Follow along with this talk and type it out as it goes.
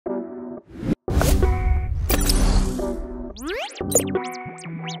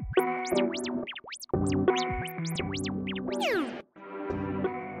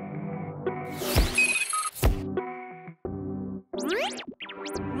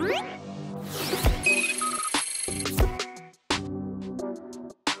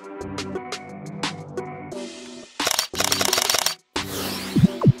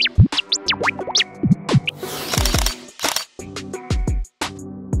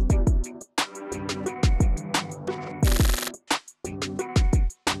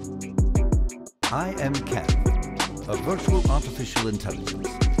I am Ken, a virtual artificial intelligence,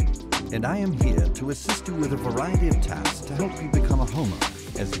 and I am here to assist you with a variety of tasks to help you become a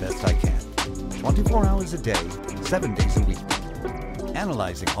homeowner as best I can. 24 hours a day, 7 days a week.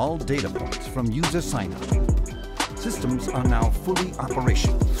 Analyzing all data points from user sign-up. Systems are now fully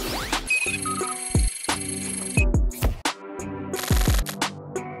operational.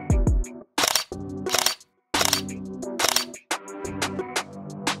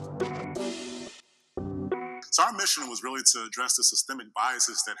 So our mission was really to address the systemic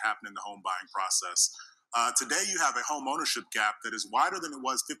biases that happen in the home buying process. Today, you have a home ownership gap that is wider than it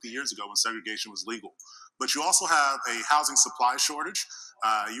was 50 years ago when segregation was legal. But you also have a housing supply shortage.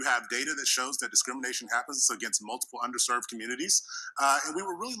 You have data that shows that discrimination happens against multiple underserved communities. And we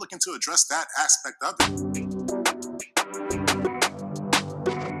were really looking to address that aspect of it.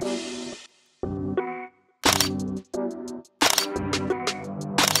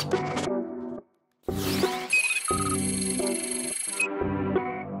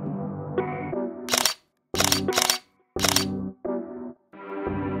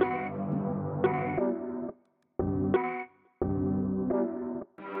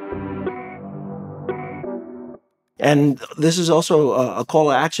 And this is also a call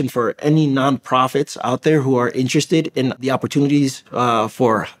to action for any nonprofits out there who are interested in the opportunities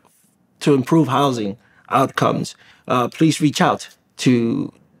to improve housing outcomes. Please reach out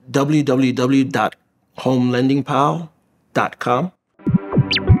to www.homelendingpal.com.